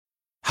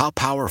How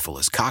powerful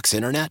is Cox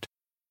Internet?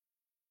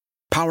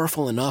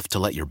 Powerful enough to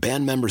let your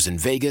band members in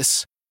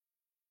Vegas,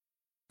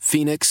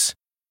 Phoenix,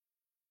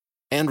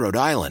 and Rhode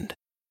Island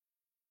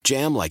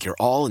jam like you're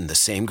all in the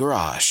same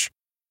garage.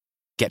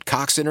 Get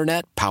Cox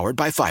Internet powered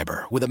by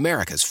fiber with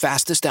America's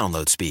fastest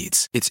download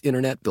speeds. It's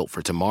internet built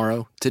for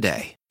tomorrow,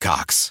 today.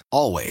 Cox,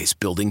 always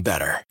building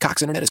better.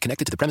 Cox Internet is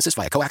connected to the premises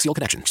via coaxial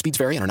connection. Speeds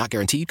vary and are not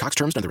guaranteed. Cox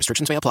terms and other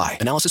restrictions may apply.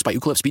 Analysis by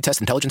Ookla Speed Test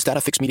Intelligence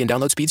Data. Fixed median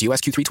download speeds. US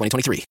Q3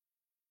 2023.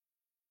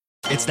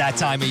 It's that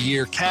time of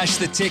year. Cash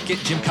the Ticket.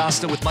 Jim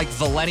Costa with Mike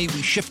Valeni.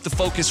 We shift the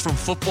focus from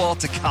football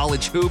to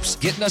college hoops,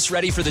 getting us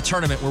ready for the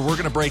tournament where we're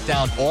going to break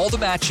down all the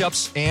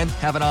matchups and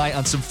have an eye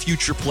on some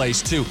future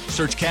plays, too.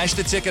 Search Cash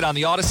the Ticket on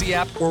the Odyssey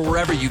app or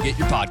wherever you get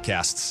your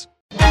podcasts.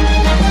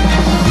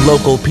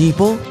 Local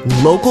people,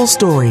 local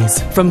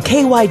stories. From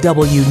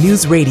KYW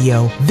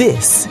Newsradio,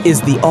 this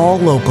is the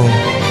All-Local.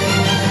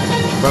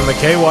 From the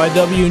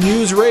KYW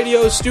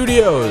Newsradio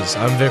studios,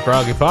 I'm Vic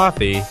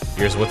Raghupathi.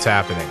 Here's what's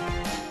happening.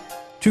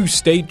 2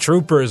 state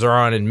troopers are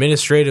on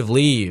administrative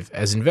leave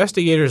as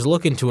investigators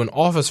look into an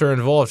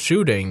officer-involved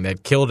shooting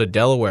that killed a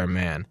Delaware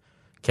man.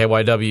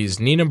 KYW's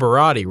Nina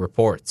Barati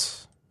reports.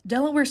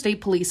 Delaware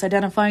State Police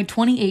identified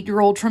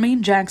 28-year-old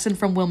Tremaine Jackson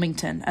from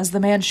Wilmington as the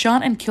man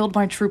shot and killed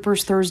by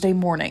troopers Thursday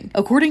morning.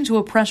 According to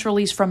a press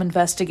release from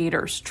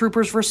investigators,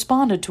 troopers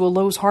responded to a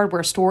Lowe's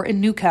hardware store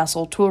in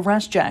Newcastle to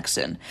arrest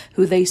Jackson,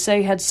 who they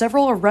say had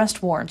several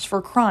arrest warrants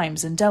for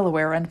crimes in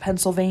Delaware and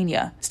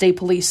Pennsylvania. State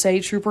police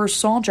say troopers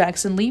saw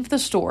Jackson leave the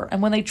store, and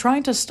when they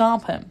tried to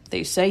stop him,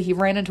 they say he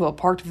ran into a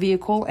parked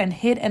vehicle and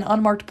hit an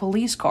unmarked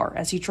police car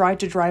as he tried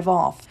to drive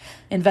off.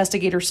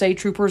 Investigators say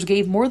troopers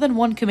gave more than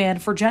one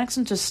command for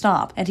Jackson to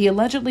stop, and he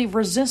allegedly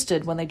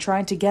resisted when they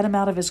tried to get him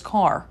out of his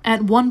car.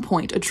 At one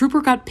point, a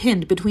trooper got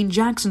pinned between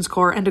Jackson's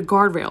car and a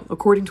guardrail,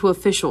 according to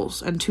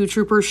officials, and 2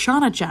 troopers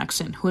shot at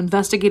Jackson, who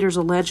investigators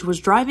allege was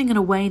driving in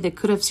a way that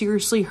could have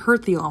seriously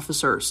hurt the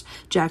officers.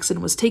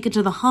 Jackson was taken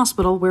to the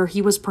hospital where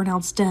he was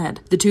pronounced dead.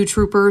 The 2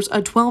 troopers,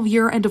 a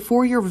 12-year and a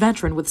 4-year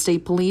veteran with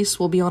state police,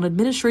 will be on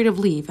administrative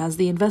leave as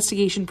the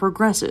investigation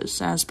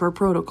progresses, as per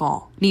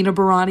protocol. Nina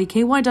Barati,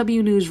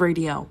 KYW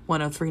Newsradio.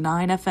 103.9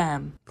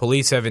 FM.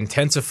 Police have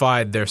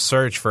intensified their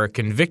search for a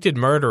convicted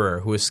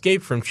murderer who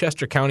escaped from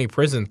Chester County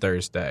Prison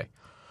Thursday.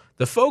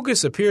 The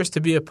focus appears to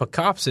be a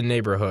Pocopson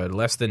neighborhood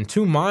less than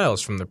 2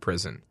 miles from the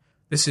prison.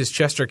 This is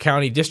Chester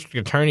County District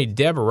Attorney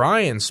Deb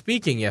Ryan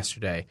speaking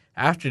yesterday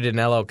after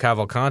Danilo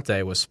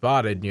Cavalcante was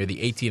spotted near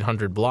the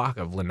 1800 block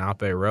of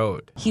Lenape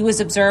Road. He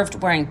was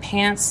observed wearing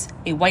pants,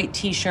 a white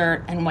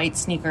t-shirt, and white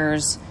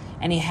sneakers,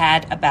 and he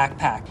had a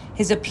backpack.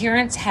 His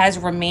appearance has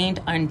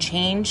remained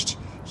unchanged.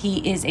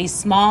 He is a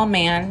small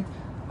man,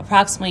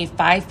 approximately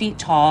 5 feet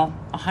tall,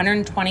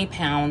 120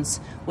 pounds,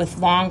 with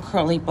long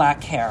curly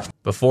black hair.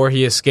 Before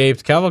he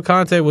escaped,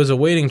 Cavalcante was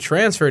awaiting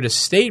transfer to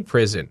state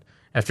prison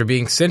after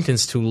being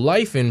sentenced to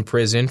life in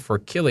prison for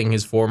killing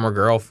his former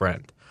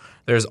girlfriend.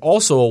 There's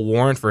also a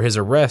warrant for his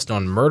arrest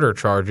on murder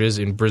charges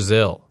in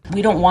Brazil.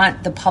 We don't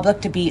want the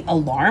public to be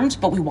alarmed,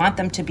 but we want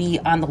them to be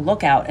on the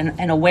lookout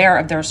and aware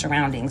of their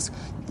surroundings.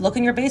 Look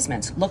in your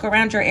basements, look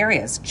around your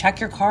areas, check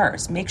your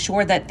cars, make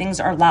sure that things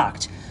are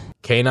locked.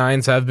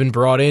 Canines have been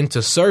brought in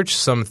to search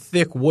some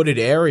thick wooded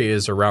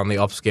areas around the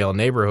upscale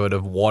neighborhood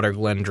of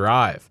Waterglen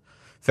Drive.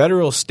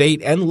 Federal,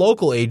 state, and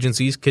local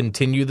agencies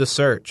continue the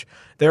search.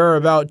 There are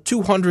about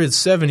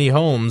 270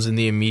 homes in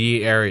the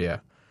immediate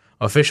area.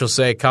 Officials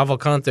say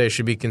Cavalcante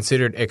should be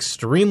considered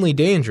extremely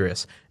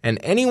dangerous, and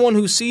anyone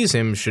who sees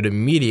him should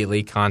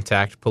immediately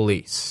contact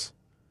police.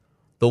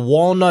 The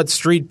Walnut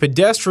Street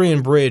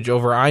pedestrian bridge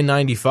over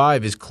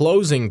I-95 is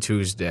closing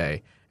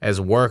Tuesday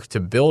as work to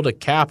build a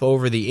cap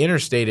over the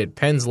interstate at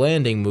Penn's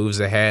Landing moves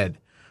ahead.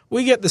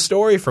 We get the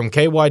story from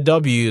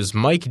KYW's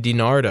Mike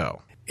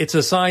DiNardo. It's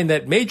a sign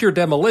that major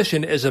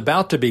demolition is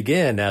about to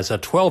begin as a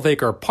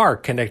 12-acre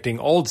park connecting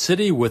Old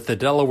City with the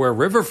Delaware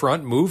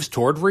riverfront moves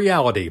toward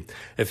reality.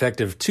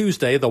 Effective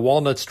Tuesday, the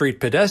Walnut Street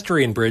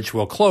pedestrian bridge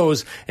will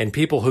close, and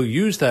people who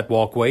use that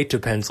walkway to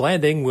Penn's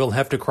Landing will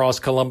have to cross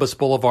Columbus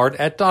Boulevard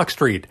at Dock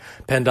Street.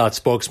 PennDOT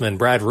spokesman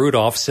Brad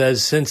Rudolph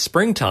says since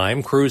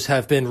springtime, crews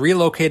have been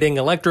relocating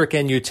electric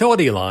and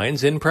utility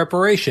lines in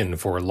preparation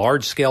for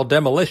large-scale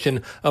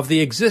demolition of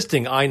the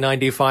existing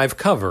I-95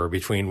 cover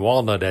between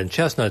Walnut and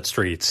Chestnut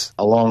Streets.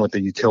 Along with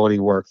the utility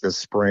work this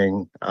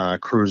spring,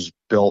 crews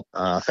built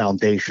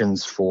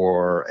foundations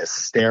for a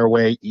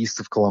stairway east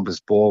of Columbus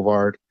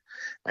Boulevard,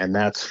 and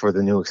that's for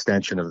the new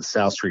extension of the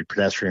South Street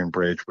pedestrian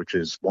bridge, which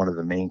is one of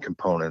the main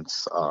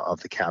components of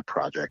the CAP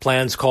project.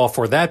 Plans call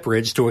for that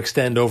bridge to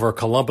extend over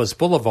Columbus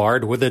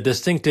Boulevard with a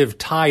distinctive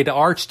tied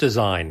arch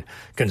design.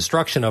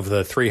 Construction of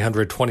the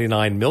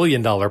 $329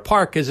 million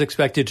park is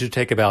expected to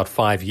take about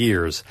 5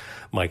 years.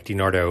 Mike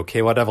DiNardo,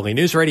 KYW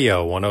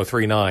Newsradio,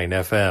 103.9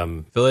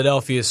 FM.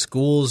 Philadelphia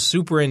Schools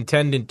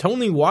Superintendent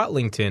Tony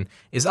Watlington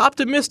is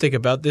optimistic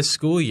about this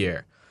school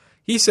year.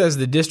 He says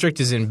the district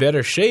is in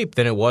better shape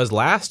than it was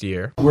last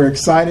year. We're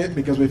excited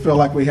because we feel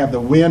like we have the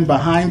wind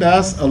behind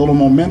us, a little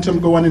momentum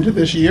going into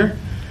this year.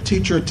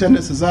 Teacher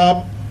attendance is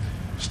up,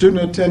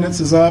 student attendance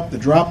is up, the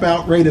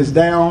dropout rate is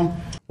down.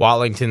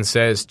 Watlington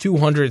says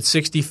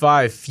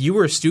 265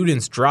 fewer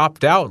students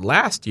dropped out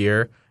last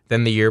year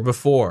than the year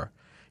before.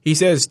 He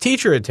says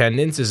teacher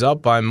attendance is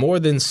up by more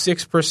than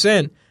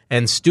 6%,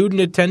 and student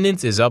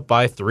attendance is up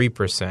by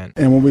 3%.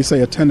 And when we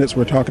say attendance,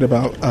 we're talking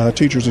about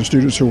teachers and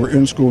students who were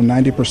in school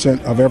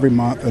 90% of every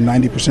month and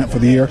 90% for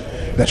the year.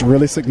 That's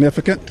really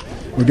significant.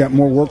 We've got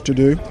more work to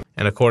do.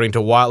 And according to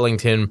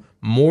Watlington,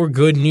 more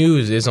good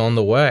news is on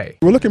the way.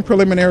 We're looking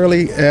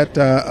preliminarily at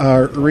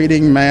our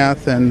reading,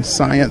 math, and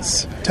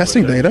science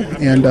testing data,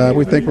 and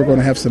we think we're going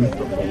to have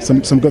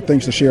some good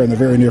things to share in the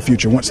very near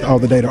future once all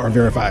the data are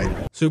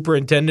verified.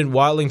 Superintendent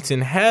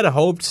Watlington had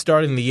hoped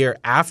starting the year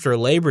after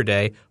Labor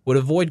Day would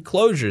avoid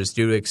closures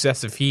due to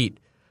excessive heat,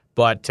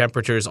 but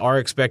temperatures are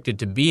expected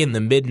to be in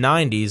the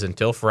mid-90s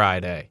until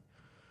Friday.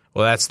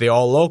 Well, that's the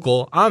All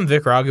Local. I'm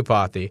Vic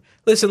Ragupathy.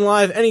 Listen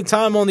live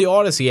anytime on the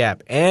Odyssey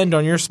app and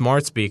on your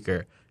smart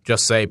speaker.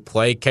 Just say,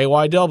 play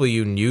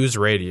KYW News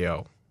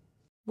Radio.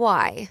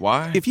 Why?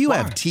 Why? If you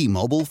have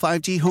T-Mobile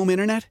 5G home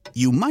internet,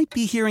 you might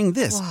be hearing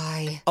this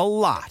Why? a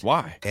lot.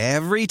 Why?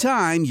 Every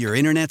time your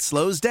internet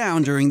slows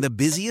down during the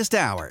busiest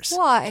hours.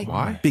 Why?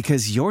 Why?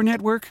 Because your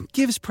network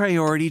gives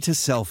priority to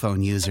cell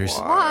phone users.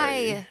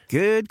 Why?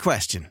 Good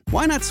question.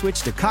 Why not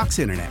switch to Cox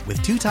Internet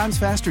with 2 times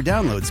faster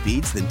download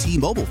speeds than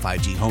T-Mobile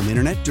 5G home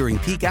internet during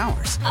peak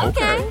hours?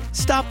 Okay.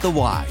 Stop the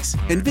whys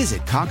and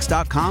visit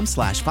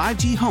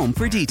cox.com/5G home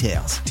for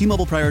details.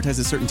 T-Mobile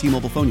prioritizes certain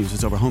T-Mobile phone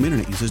users over home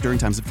internet users during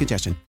times of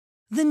congestion.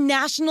 The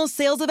national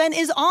sales event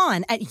is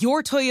on at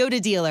your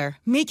Toyota dealer,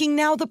 making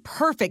now the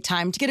perfect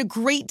time to get a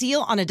great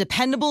deal on a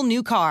dependable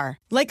new car.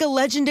 Like a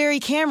legendary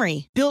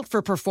Camry, built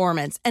for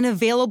performance and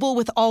available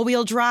with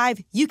all-wheel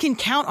drive, you can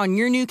count on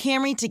your new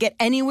Camry to get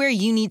anywhere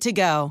you need to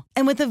go.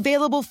 And with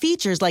available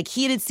features like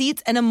heated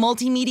seats and a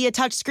multimedia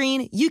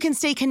touchscreen, you can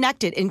stay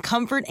connected in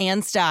comfort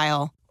and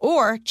style.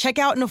 Or check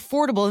out an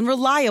affordable and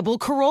reliable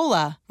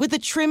Corolla with a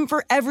trim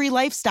for every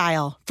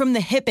lifestyle, from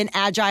the hip and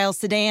agile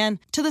sedan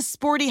to the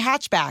sporty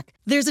hatchback.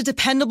 There's a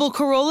dependable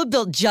Corolla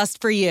built just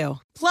for you.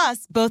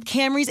 Plus, both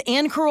Camrys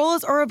and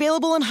Corollas are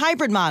available in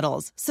hybrid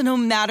models, so no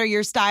matter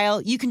your style,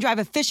 you can drive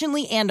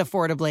efficiently and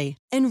affordably.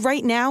 And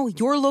right now,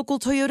 your local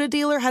Toyota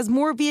dealer has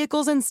more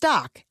vehicles in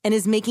stock and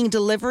is making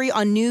delivery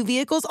on new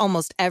vehicles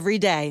almost every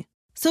day.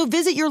 So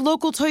visit your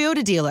local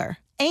Toyota dealer.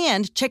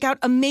 And check out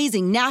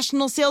amazing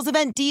national sales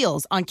event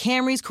deals on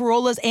Camrys,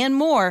 Corollas, and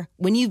more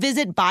when you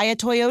visit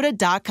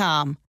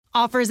buyatoyota.com.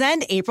 Offers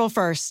end April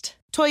 1st.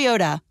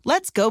 Toyota,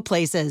 let's go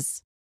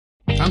places.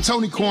 I'm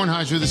Tony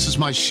Kornheiser. This is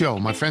my show.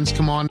 My friends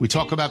come on. We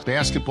talk about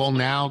basketball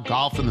now,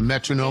 golf, and the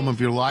metronome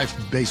of your life,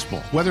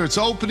 baseball. Whether it's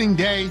opening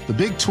day, the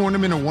big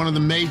tournament, or one of the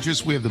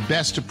majors, we have the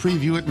best to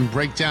preview it and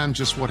break down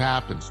just what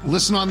happened.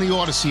 Listen on the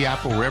Odyssey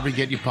app or wherever you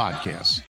get your podcasts.